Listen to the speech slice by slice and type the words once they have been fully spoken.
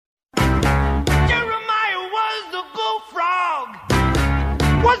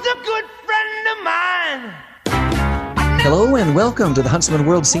was a good friend of mine. Hello and welcome to the Huntsman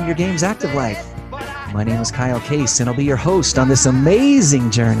World Senior Games Active Life. My name is Kyle Case and I'll be your host on this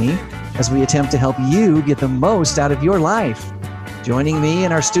amazing journey as we attempt to help you get the most out of your life. Joining me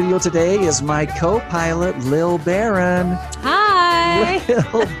in our studio today is my co-pilot, Lil Barron. Hi.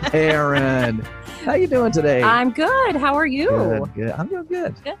 Lil Barron. How you doing today? I'm good. How are you? Good. I'm doing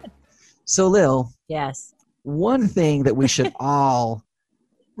good. Good. So, Lil, Yes. one thing that we should all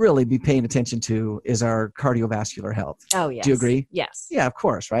really be paying attention to is our cardiovascular health. Oh, yes. Do you agree? Yes. Yeah, of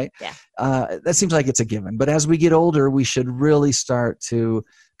course, right? Yeah. That seems like it's a given. But as we get older, we should really start to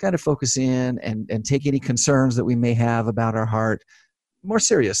kind of focus in and take any concerns that we may have about our heart more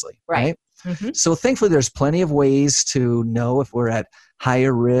seriously, right? Mm-hmm. So thankfully, there's plenty of ways to know if we're at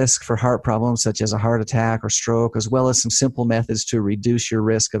higher risk for heart problems, such as a heart attack or stroke, as well as some simple methods to reduce your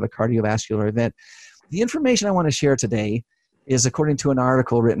risk of a cardiovascular event. The information I want to share today is according to an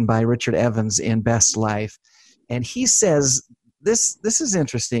article written by Richard Evans in Best Life. And he says, this is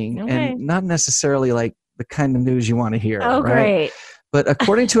interesting and not necessarily like the kind of news you want to hear. Oh, right? great. But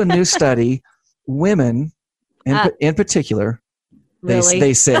according to a new study, women in particular, Really?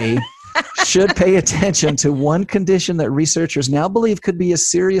 they say, should pay attention to one condition that researchers now believe could be a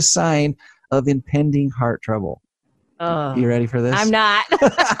serious sign of impending heart trouble. Oh, You ready for this? I'm not.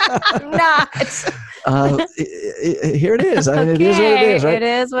 I'm not. Here it is. I mean, It is what it is, right? It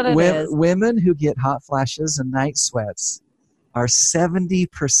is what it is. Women who get hot flashes and night sweats are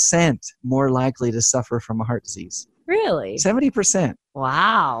 70% more likely to suffer from a heart disease. Really? 70%.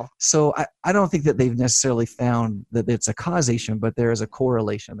 Wow. So I don't think that they've necessarily found that it's a causation, but there is a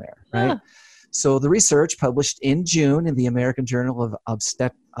correlation there, right? Huh. So the research published in June in the American Journal of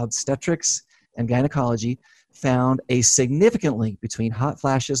Obstetrics and Gynecology found a significant link between hot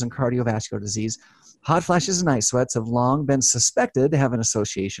flashes and cardiovascular disease. Hot flashes and night sweats have long been suspected to have an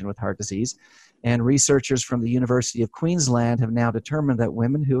association with heart disease, and researchers from the University of Queensland have now determined that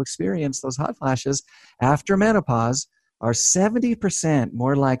women who experience those hot flashes after menopause are 70%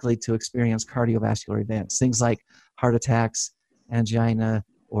 more likely to experience cardiovascular events, things like heart attacks, angina,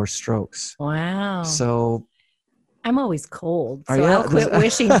 or strokes. Wow. So I'm always cold, Are so you? I'll quit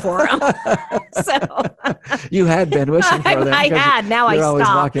wishing for them. So you had been wishing for them. I because had. Now I you're always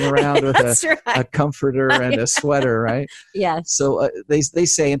stopped. walking around with That's a right. comforter and a sweater, right? Yes. So they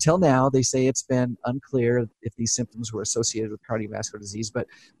say until now, they say it's been unclear if these symptoms were associated with cardiovascular disease, but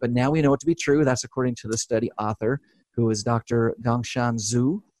now we know it to be true. That's according to the study author, who is Dr. Dongshan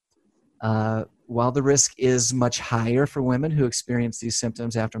Zhu. While the risk is much higher for women who experience these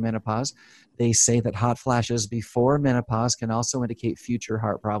symptoms after menopause, they say that hot flashes before menopause can also indicate future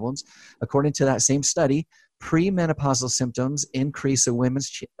heart problems. According to that same study, premenopausal symptoms increase a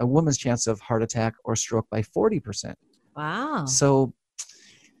woman's chance of heart attack or stroke by 40%. Wow. So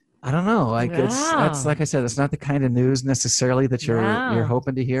I don't know. That's like I said, it's not the kind of news necessarily that you're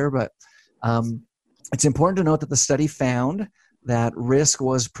hoping to hear, but it's important to note that the study found that risk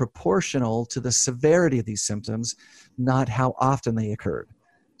was proportional to the severity of these symptoms, not how often they occurred.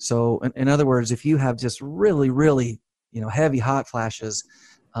 So in other words, if you have just really, really, heavy hot flashes,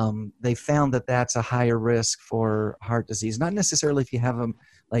 they found that that's a higher risk for heart disease. Not necessarily if you have them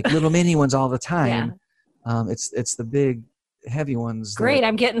like little mini ones all the time. Yeah. It's the big, heavy ones. Great,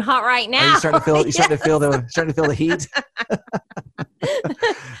 I'm getting hot right now. Are you starting to feel? You starting to feel the heat?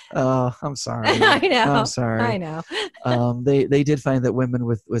 Oh, I'm sorry. I know. I'm sorry. I know. They did find that women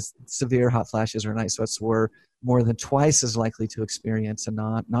with severe hot flashes or night sweats were more than twice as likely to experience a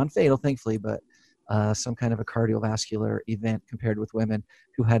non-fatal, thankfully, but some kind of a cardiovascular event compared with women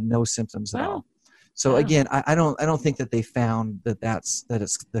who had no symptoms at all. So again, I don't think that they found that it's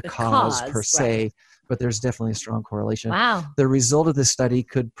the cause per se, right. But there's definitely a strong correlation. Wow. The result of this study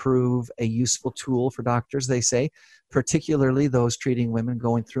could prove a useful tool for doctors, they say, particularly those treating women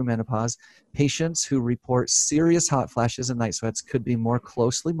going through menopause. Patients who report serious hot flashes and night sweats could be more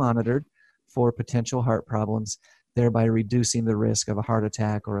closely monitored for potential heart problems, thereby reducing the risk of a heart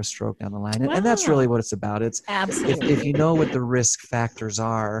attack or a stroke down the line. And that's really what it's about. It's absolutely. If you know what the risk factors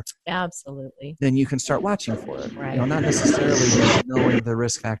are, absolutely, then you can start watching for it. Right. Not necessarily knowing the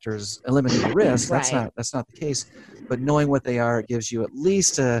risk factors eliminate the risk. That's right. That's not the case. But knowing what they are, it gives you at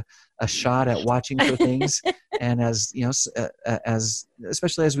least a shot at watching for things. And as you know, as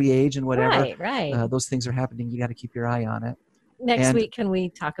especially as we age and whatever, right. Those things are happening. You got to keep your eye on it. Next week, can we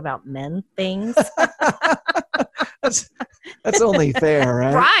talk about men things? That's only fair,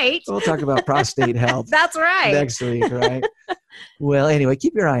 right? Right. We'll talk about prostate health. That's right. Next week, right? Well, anyway,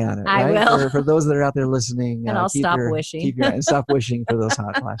 keep your eye on it. I right? will. For those that are out there listening, and I'll stop wishing. Stop wishing for those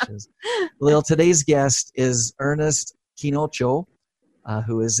hot flashes. Lil, today's guest is Ernest Quinocho.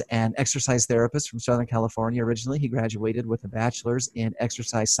 who is an exercise therapist from Southern California originally. He graduated with a bachelor's in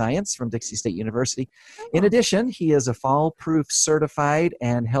exercise science from Dixie State University. In addition, he is a fall-proof certified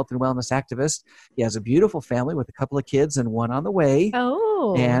and health and wellness activist. He has a beautiful family with a couple of kids and one on the way.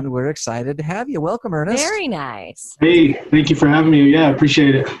 Oh. And we're excited to have you. Welcome, Ernest. Very nice. Hey, thank you for having me. Yeah, I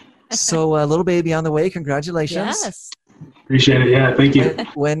appreciate it. So a little baby on the way. Congratulations. Yes. Appreciate it. Yeah, thank you.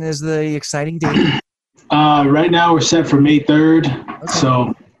 When is the exciting date? Right now we're set for May 3rd. Okay.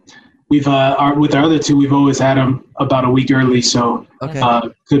 So we've with our other two, we've always had them about a week early. So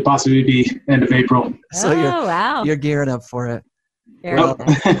could possibly be end of April. So you're gearing up for it. Well,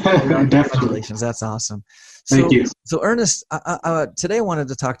 congratulations. That's awesome. Thank you. So Ernest, today I wanted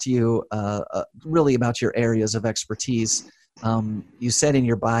to talk to you really about your areas of expertise. You said in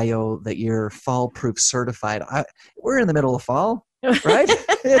your bio that you're fall-proof certified. We're in the middle of fall. Right?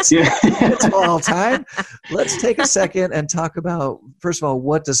 It's fall time. Let's take a second and talk about, first of all,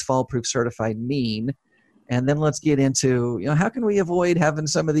 what does fall-proof certified mean? And then let's get into, how can we avoid having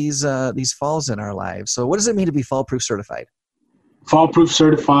some of these falls in our lives? So what does it mean to be fall-proof certified? Fall-proof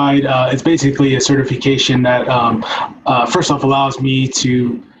certified, it's basically a certification that first off allows me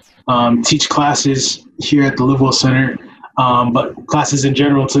to teach classes here at the Livewell Center, but classes in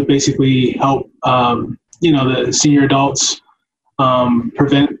general to basically help, the senior adults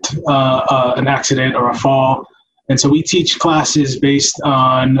prevent an accident or a fall. And so we teach classes based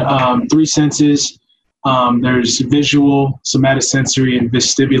on 3 senses. There's visual, somatosensory, and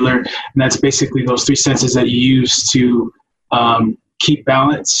vestibular. And that's basically those 3 senses that you use to keep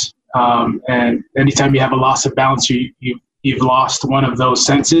balance. And anytime you have a loss of balance, you've lost one of those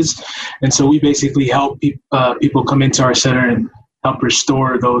senses. And so we basically help people come into our center and help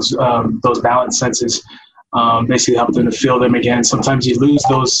restore those balance senses. Basically help them to feel them again. Sometimes you lose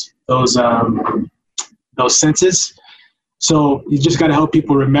those senses. So you just got to help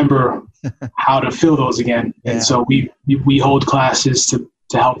people remember how to feel those again. Yeah. And so we hold classes to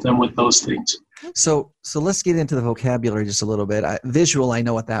help them with those things. So let's get into the vocabulary just a little bit. Visual, I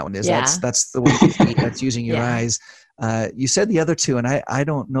know what that one is. Yeah. That's the one that's using your eyes. You said the other two, and I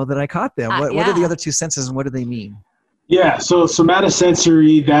don't know that I caught them. What are the other 2 senses, and what do they mean? Yeah, so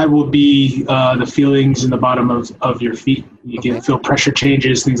somatosensory, that will be the feelings in the bottom of your feet. You can feel pressure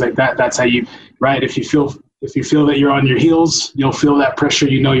changes, things like that. That's how right? If you feel that you're on your heels, you'll feel that pressure.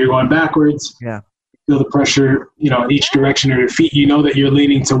 You're going backwards. Yeah. Feel the pressure, in each direction of your feet. You know that you're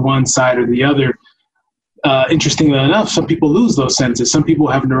leaning to one side or the other. Interestingly enough, some people lose those senses. Some people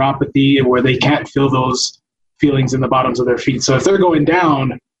have neuropathy where they can't feel those feelings in the bottoms of their feet. So if they're going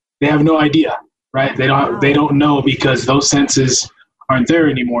down, they have no idea. Right? They don't know because those senses aren't there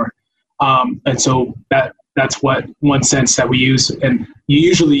anymore. And so that's what one sense that we use. And you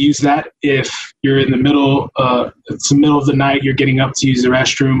usually use that if you're in the middle, it's the middle of the night, you're getting up to use the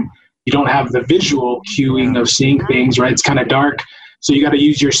restroom. You don't have the visual cueing of seeing things, right? It's kind of dark. So you got to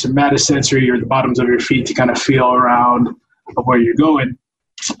use your somatosensory or the bottoms of your feet to kind of feel around of where you're going.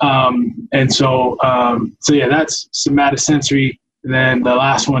 That's somatosensory. And then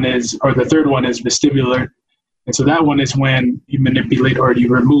the third one is vestibular. And so that one is when you manipulate or you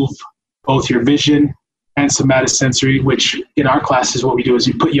remove both your vision and somatosensory, which in our classes, what we do is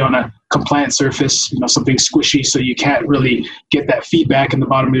we put you on a compliant surface, something squishy, so you can't really get that feedback in the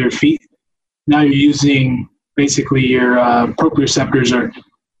bottom of your feet. Now you're using basically your proprioceptors or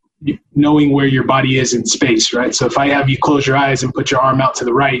knowing where your body is in space, right? So if I have you close your eyes and put your arm out to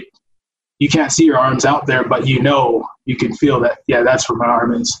the right, you can't see your arms out there, but you can feel that, that's where my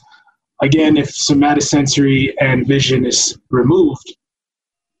arm is. Again, if somatosensory and vision is removed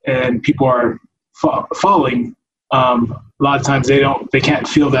and people are falling, a lot of times they can't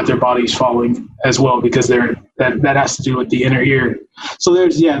feel that their body's falling as well because that has to do with the inner ear. So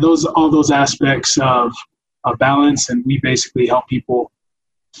there's, all those aspects of balance, and we basically help people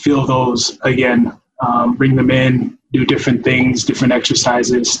feel those again, bring them in, do different things, different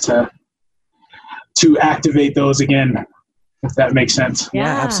exercises to activate those again, if that makes sense.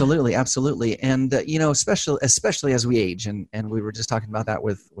 Yeah, absolutely. And especially as we age, and we were just talking about that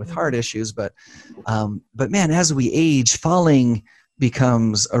with heart issues, but man, as we age, falling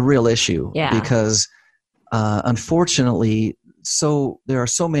becomes a real issue because unfortunately, there are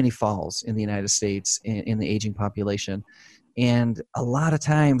so many falls in the United States in the aging population. And a lot of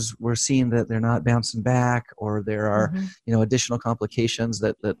times we're seeing that they're not bouncing back, or there are, additional complications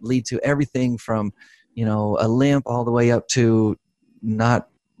that lead to everything from, a limp all the way up to not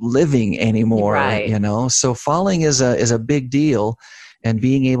living anymore, right. So falling is a big deal, and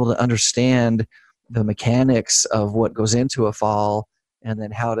being able to understand the mechanics of what goes into a fall, and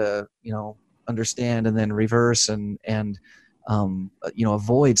then how to, understand and then reverse and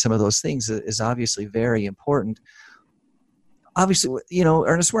avoid some of those things is obviously very important. Obviously,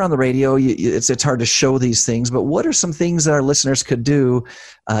 Ernest, we're on the radio. It's hard to show these things, but what are some things that our listeners could do,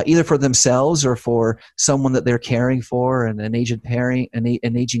 either for themselves or for someone that they're caring for, and an aging parent,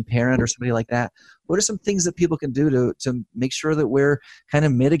 or somebody like that? What are some things that people can do to make sure that we're kind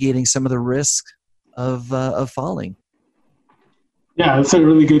of mitigating some of the risk of falling? Yeah, that's a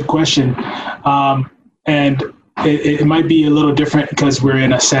really good question, and it might be a little different because we're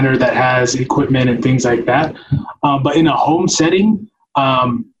in a center that has equipment and things like that. But in a home setting,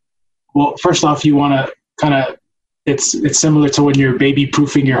 well, first off, you want to kind of, it's similar to when you're baby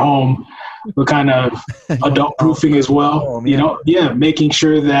proofing your home, but kind of adult proofing as well. Making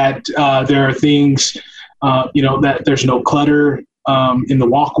sure that there are things, that there's no clutter in the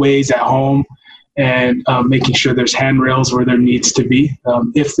walkways at home, and making sure there's handrails where there needs to be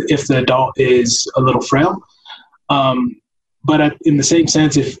if the adult is a little frail. But in the same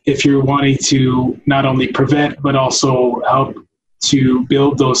sense, if you're wanting to not only prevent, but also help to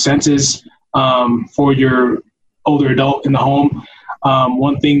build those senses for your older adult in the home,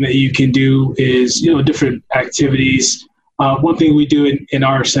 one thing that you can do is, different activities. One thing we do in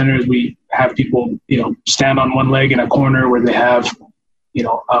our center is we have people, stand on one leg in a corner where they have,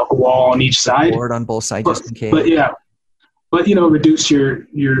 a wall on each side. Board on both sides, just in case. But reduce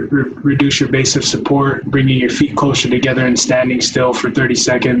your base of support, bringing your feet closer together and standing still for 30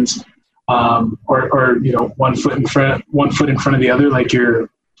 seconds, or 1 foot in front of the other, like you're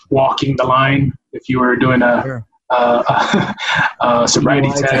walking the line. If you were doing a sobriety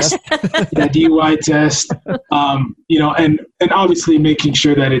DUI test, DUI test, and obviously making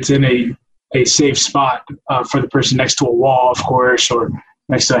sure that it's in a safe spot for the person next to a wall, of course, or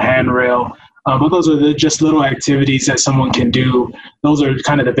next to a handrail. But those are just little activities that someone can do. Those are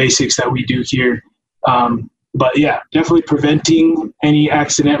kind of the basics that we do here. But yeah, definitely preventing any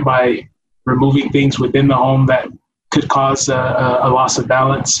accident by removing things within the home that could cause a loss of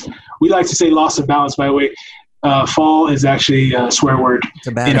balance. We like to say loss of balance, by the way. Fall is actually a swear word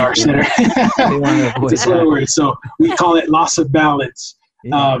in our center. It's a swear word, so we call it loss of balance.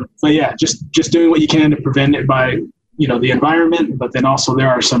 Yeah. But yeah, just doing what you can to prevent it by the environment, but then also there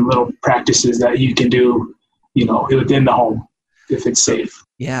are some little practices that you can do, within the home if it's safe.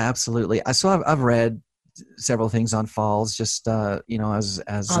 Yeah, absolutely. So I've read several things on falls, just as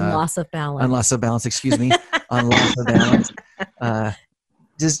on loss of balance. On loss of balance, excuse me, on loss of balance.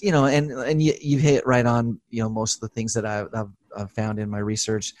 Just and you hit right on most of the things that I've found in my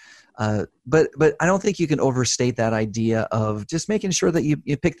research. But I don't think you can overstate that idea of just making sure that you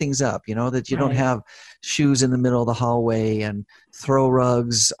pick things up, that you don't have shoes in the middle of the hallway and throw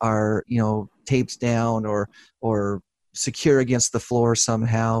rugs are, taped down or secure against the floor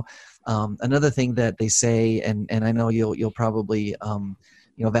somehow. Another thing that they say, and I know you'll probably,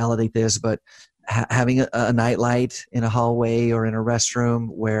 validate this, but having a night light in a hallway or in a restroom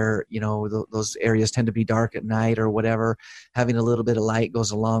where those areas tend to be dark at night or whatever, having a little bit of light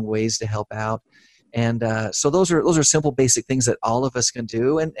goes a long ways to help out. And so those are simple basic things that all of us can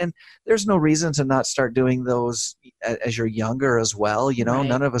do, and there's no reason to not start doing those as you're younger as well. Right.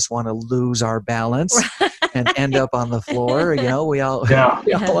 None of us want to lose our balance and end up on the floor. We all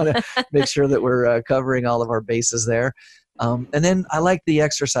want to make sure that we're covering all of our bases there. And then I like the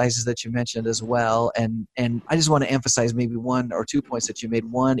exercises that you mentioned as well. And I just want to emphasize maybe 1 or 2 points that you made.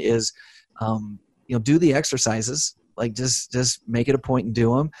 One is, do the exercises, like just make it a point and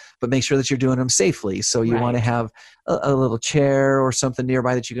do them, but make sure that you're doing them safely. So you want to have a little chair or something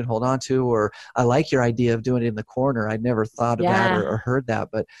nearby that you can hold on to, or I like your idea of doing it in the corner. I'd never thought of that or heard that,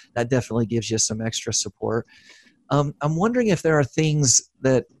 but that definitely gives you some extra support. I'm wondering if there are things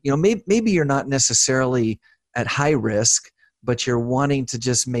that, maybe you're not necessarily at high risk, but you're wanting to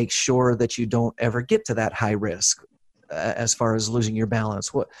just make sure that you don't ever get to that high risk as far as losing your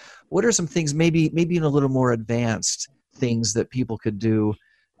balance. What are some things, maybe in a little more advanced things that people could do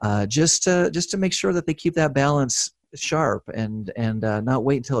just to make sure that they keep that balance sharp and not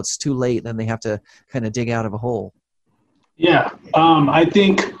wait until it's too late, then they have to kind of dig out of a hole? Yeah, I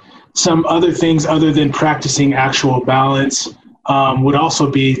think some other things other than practicing actual balance would also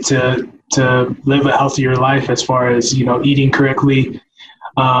be to live a healthier life as far as, eating correctly,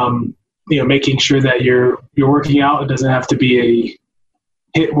 making sure that you're working out. It doesn't have to be a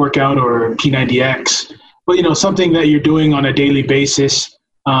HIIT workout or P90X, but, something that you're doing on a daily basis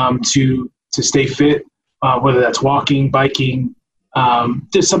to stay fit, whether that's walking, biking,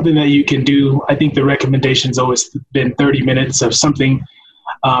 just something that you can do. I think the recommendation's always been 30 minutes of something.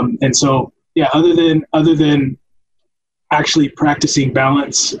 And so, yeah, other than actually practicing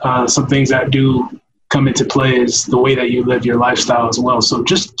balance, some things that do come into play is the way that you live your lifestyle as well. So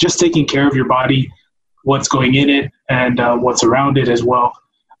just taking care of your body, what's going in it, and what's around it as well.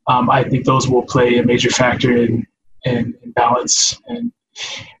 I think those will play a major factor in balance and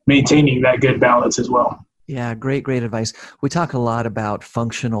maintaining that good balance as well. Yeah, great advice. We talk a lot about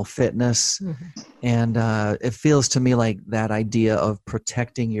functional fitness, and it feels to me like that idea of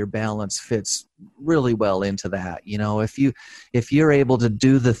protecting your balance fits really well into that. You know, if you're able to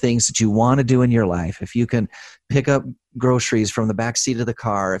do the things that you want to do in your life, if you can pick up groceries from the back seat of the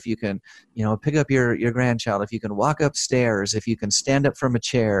car, if you can, you know, pick up your grandchild, if you can walk upstairs, if you can stand up from a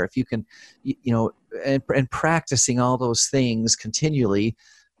chair, if you can, you know, and practicing all those things continually.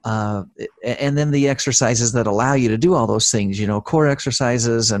 And then the exercises that allow you to do all those things, you know, core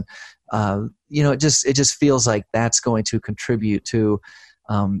exercises, and you know, it just feels like that's going to contribute to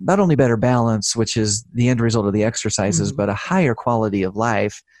not only better balance, which is the end result of the exercises, but a higher quality of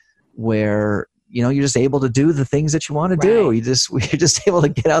life, where, you know, you're just able to do the things that you want to do. You're just able to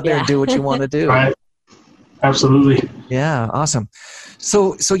get out there and do what you want to do. Right. Absolutely. Yeah. Awesome.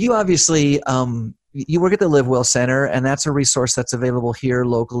 So you obviously, you work at the Live Well Center, and that's a resource that's available here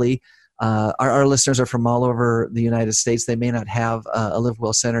locally. Our listeners are from all over the United States. They may not have a Live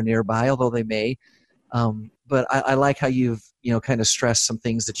Well Center nearby, although they may. But I like how you've, you know, kind of stressed some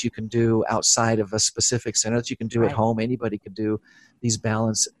things that you can do outside of a specific center that you can do at home. Anybody could do these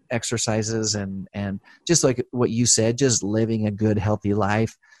balance exercises, and just like what you said, just living a good, healthy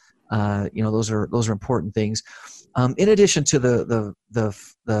life. You know, those are important things. In addition to the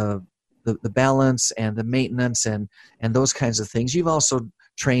balance and the maintenance and those kinds of things, you've also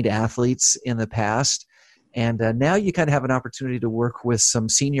trained athletes in the past, and now you kind of have an opportunity to work with some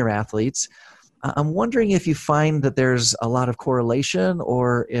senior athletes. I'm wondering if you find that there's a lot of correlation,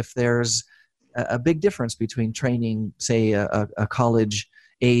 or if there's a big difference between training, say, a college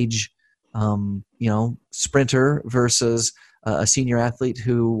age, you know, sprinter versus a senior athlete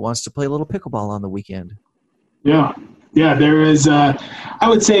who wants to play a little pickleball on the weekend. Yeah, there is. I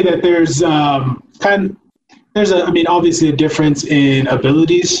would say that there's obviously a difference in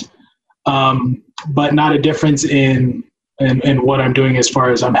abilities, but not a difference in what I'm doing as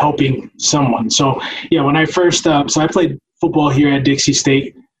far as I'm helping someone. So yeah, when I first, so I played football here at Dixie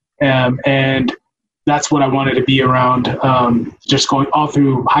State, and that's what I wanted to be around. Just going all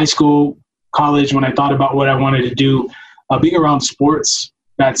through high school, college, when I thought about what I wanted to do, being around sports.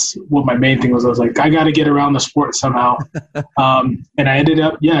 That's what my main thing was. I was like, I got to get around the sport somehow. And I ended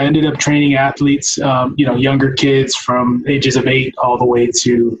up training athletes, you know, younger kids from ages of 8 all the way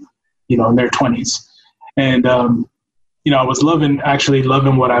to, you know, in their 20s. And, you know, I was loving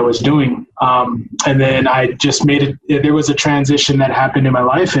what I was doing. And then I just there was a transition that happened in my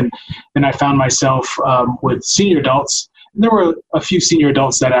life, and I found myself with senior adults. And there were a few senior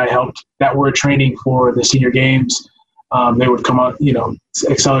adults that I helped that were training for the senior games. They would come out, you know,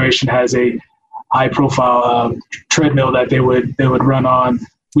 Acceleration has a high profile treadmill that they would run on.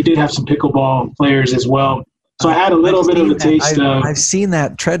 We did have some pickleball players as well. So I had a little bit of a taste of. I've seen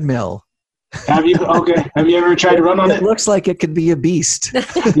that treadmill. Have you? Okay. Have you ever tried to run on it? It looks like it could be a beast.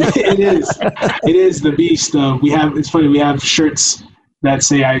 It is. It is the beast. It's funny. We have shirts that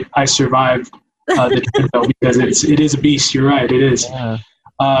say I survived the treadmill, because it is a beast. You're right. It is. Yeah.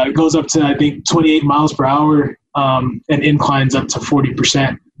 It goes up to, I think, 28 miles per hour. And inclines up to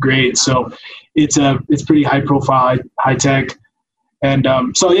 40% grade. So it's pretty high profile, high tech. And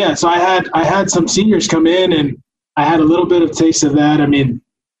so I had some seniors come in, and I had a little bit of taste of that. I mean,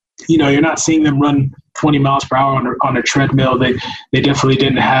 you know, you're not seeing them run 20 miles per hour on a treadmill. They definitely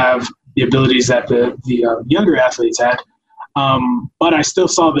didn't have the abilities that the younger athletes had. But I still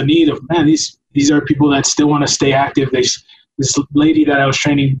saw the need of, man, these are people that still want to stay active. This lady that I was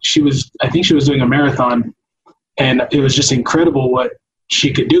training, I think she was doing a marathon. And it was just incredible what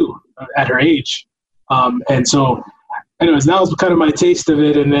she could do at her age. And so, anyways, that was kind of my taste of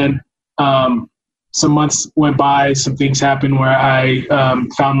it. And then some months went by, some things happened where I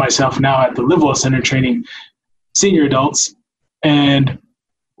found myself now at the Live Well Center training senior adults. And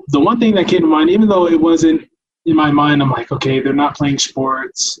the one thing that came to mind, even though it wasn't in my mind, I'm like, okay, they're not playing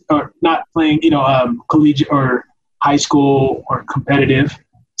sports or not playing, you know, collegiate or high school or competitive.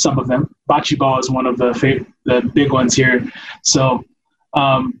 Some of them. Bocce ball is one of the big ones here. So,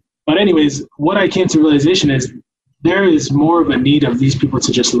 but anyways, what I came to realization is there is more of a need of these people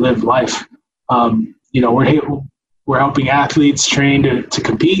to just live life. You know, we're helping athletes train to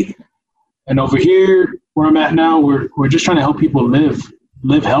compete, and over here where I'm at now, we're just trying to help people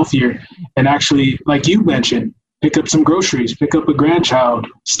live healthier, and actually, like you mentioned, pick up some groceries, pick up a grandchild,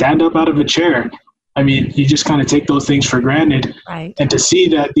 stand up out of a chair. I mean, you just kind of take those things for granted. Right. And to see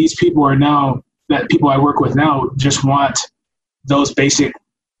that these people are now, that people I work with now just want those basic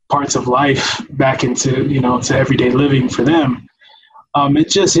parts of life back into, to everyday living for them. It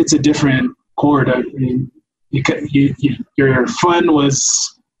just hits a different chord. I mean, your fun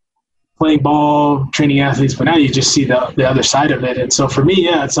was playing ball, training athletes, but now you just see the other side of it. And so for me,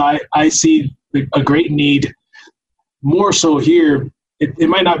 I see a great need more so here. It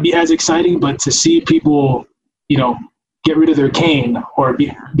might not be as exciting, but to see people, get rid of their cane or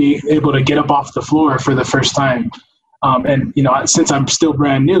be able to get up off the floor for the first time. And since I'm still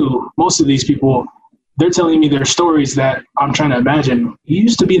brand new, most of these people, they're telling me their stories that I'm trying to imagine. You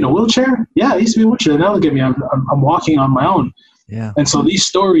used to be in a wheelchair? Yeah, I used to be in a wheelchair. Now look at me. I'm walking on my own. Yeah. And so these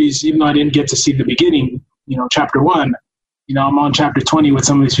stories, even though I didn't get to see the beginning, chapter 1, I'm on chapter 20 with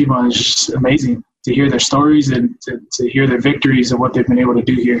some of these people, and it's just amazing to hear their stories and to hear their victories and what they've been able to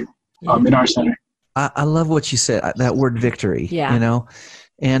do here in our center. I love what you said, that word victory, and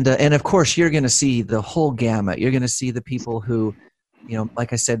of course you're going to see the whole gamut. You're going to see the people who,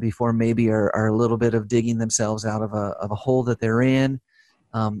 like I said before, maybe are a little bit of digging themselves out of a hole that they're in.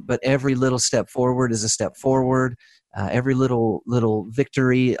 But every little step forward is a step forward. Every little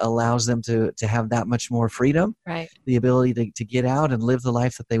victory allows them to have that much more freedom, right? The ability to get out and live the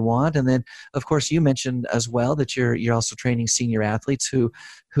life that they want. And then, of course, you mentioned as well that you're also training senior athletes who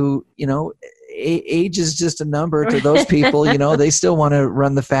age is just a number to those people. They still want to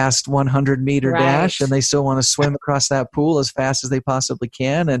run the fast 100-meter dash, and they still want to swim across that pool as fast as they possibly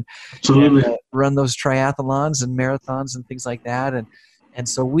can, and run those triathlons and marathons and things like that. And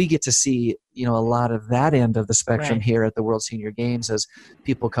so we get to see, a lot of that end of the spectrum here at the World Senior Games as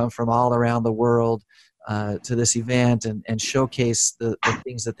people come from all around the world to this event and showcase the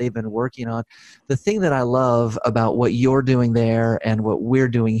things that they've been working on. The thing that I love about what you're doing there and what we're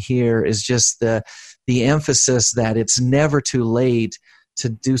doing here is just the emphasis that it's never too late to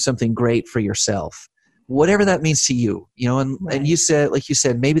do something great for yourself, whatever that means to you. And you said, like you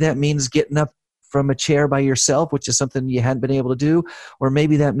said, maybe that means getting up from a chair by yourself, which is something you hadn't been able to do, or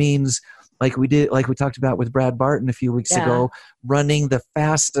maybe that means, like we talked about with Brad Barton a few weeks ago, running the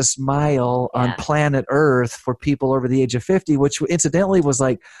fastest mile on planet Earth for people over the age of 50, which incidentally was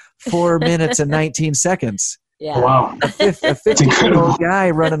like 4 minutes and 19 seconds. Yeah. Wow. A 50-year-old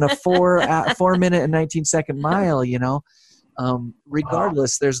guy running a 4 minute and 19 second mile,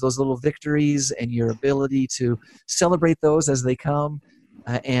 regardless, there's those little victories and your ability to celebrate those as they come.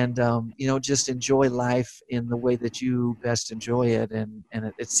 And just enjoy life in the way that you best enjoy it. And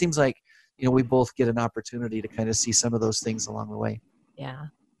it seems like, we both get an opportunity to kind of see some of those things along the way. Yeah.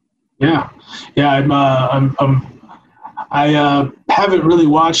 Yeah. I haven't really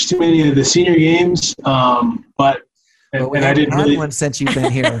watched too many of the senior games, but I didn't really one since you've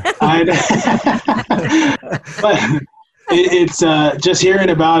been here. But it's just hearing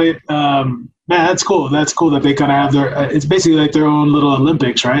about it. Man, that's cool. That's cool that they kind of have their. It's basically like their own little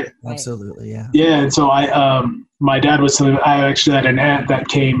Olympics, right? Absolutely, yeah. Yeah, and so my dad was telling me, I actually had an aunt that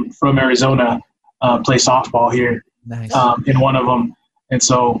came from Arizona, play softball here. Nice. In one of them, and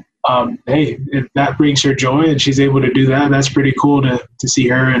so if that brings her joy and she's able to do that, that's pretty cool to see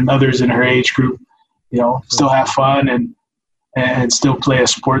her and others in her age group, still have fun and still play a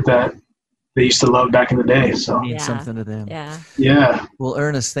sport that they used to love back in the day. So means something to them. Yeah. Well,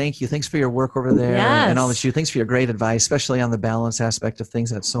 Ernest, thank you. Thanks for your work over there and all that you. Thanks for your great advice, especially on the balance aspect of things.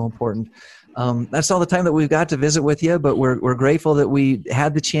 That's so important. That's all the time that we've got to visit with you, but we're grateful that we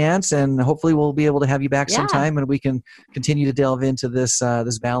had the chance, and hopefully we'll be able to have you back sometime, and we can continue to delve into this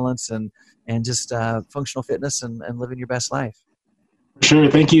balance and just functional fitness and living your best life. Sure.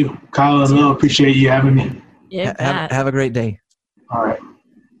 Thank you, Kyle and Lil. Appreciate you having me. Yeah. Have a great day. All right.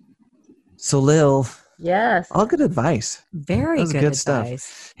 So Lil, yes, all good advice. Very good advice.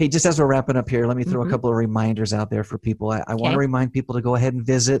 Stuff. Hey, just as we're wrapping up here, let me throw a couple of reminders out there for people. I want to remind people to go ahead and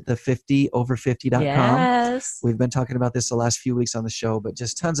visit the 50over50.com. Yes. We've been talking about this the last few weeks on the show, but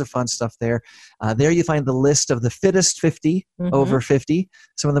just tons of fun stuff there. There you find the list of the fittest 50 over 50,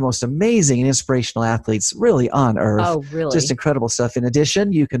 some of the most amazing and inspirational athletes really on earth. Oh, really? Just incredible stuff. In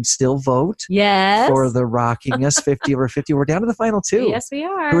addition, you can still vote for the rockingest 50 over 50. We're down to the final two. Yes, we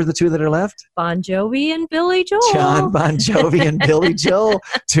are. Who are the two that are left? Bon Jovi and Billy Joel. John Bon Jovi and Billy Joel.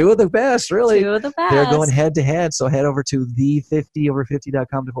 Two of the best, really. Two of the best. They're going head to head. So head over to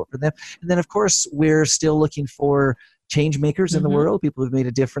the50over50.com to vote for them. And then, of course, we're still looking for change makers in the world, people who've made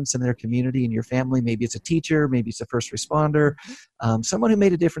a difference in their community and your family. Maybe it's a teacher, maybe it's a first responder, someone who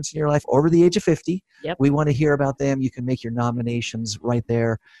made a difference in your life over the age of 50. Yep. We want to hear about them. You can make your nominations right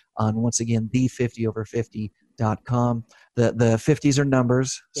there on, once again, the50over50.com. epic.com. The 50s are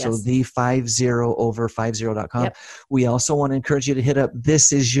numbers, so the 50 over 50.com. Yep. We also want to encourage you to hit up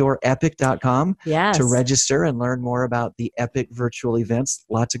thisisyourepic.com to register and learn more about the Epic virtual events.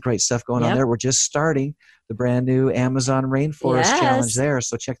 Lots of great stuff going on there. We're just starting the brand new Amazon Rainforest Challenge there,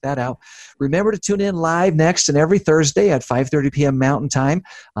 so check that out. Remember to tune in live next and every Thursday at 5:30 p.m. Mountain Time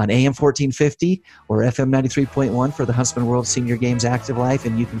on AM 1450 or FM 93.1 for the Huntsman World Senior Games Active Life,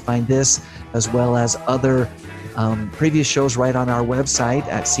 and you can find this as well as other previous shows right on our website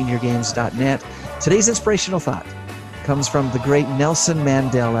at seniorgames.net. Today's inspirational thought comes from the great Nelson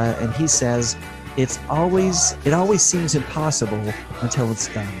Mandela, and he says, it always seems impossible until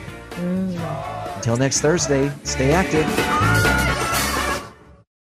it's done. Until next Thursday, stay active.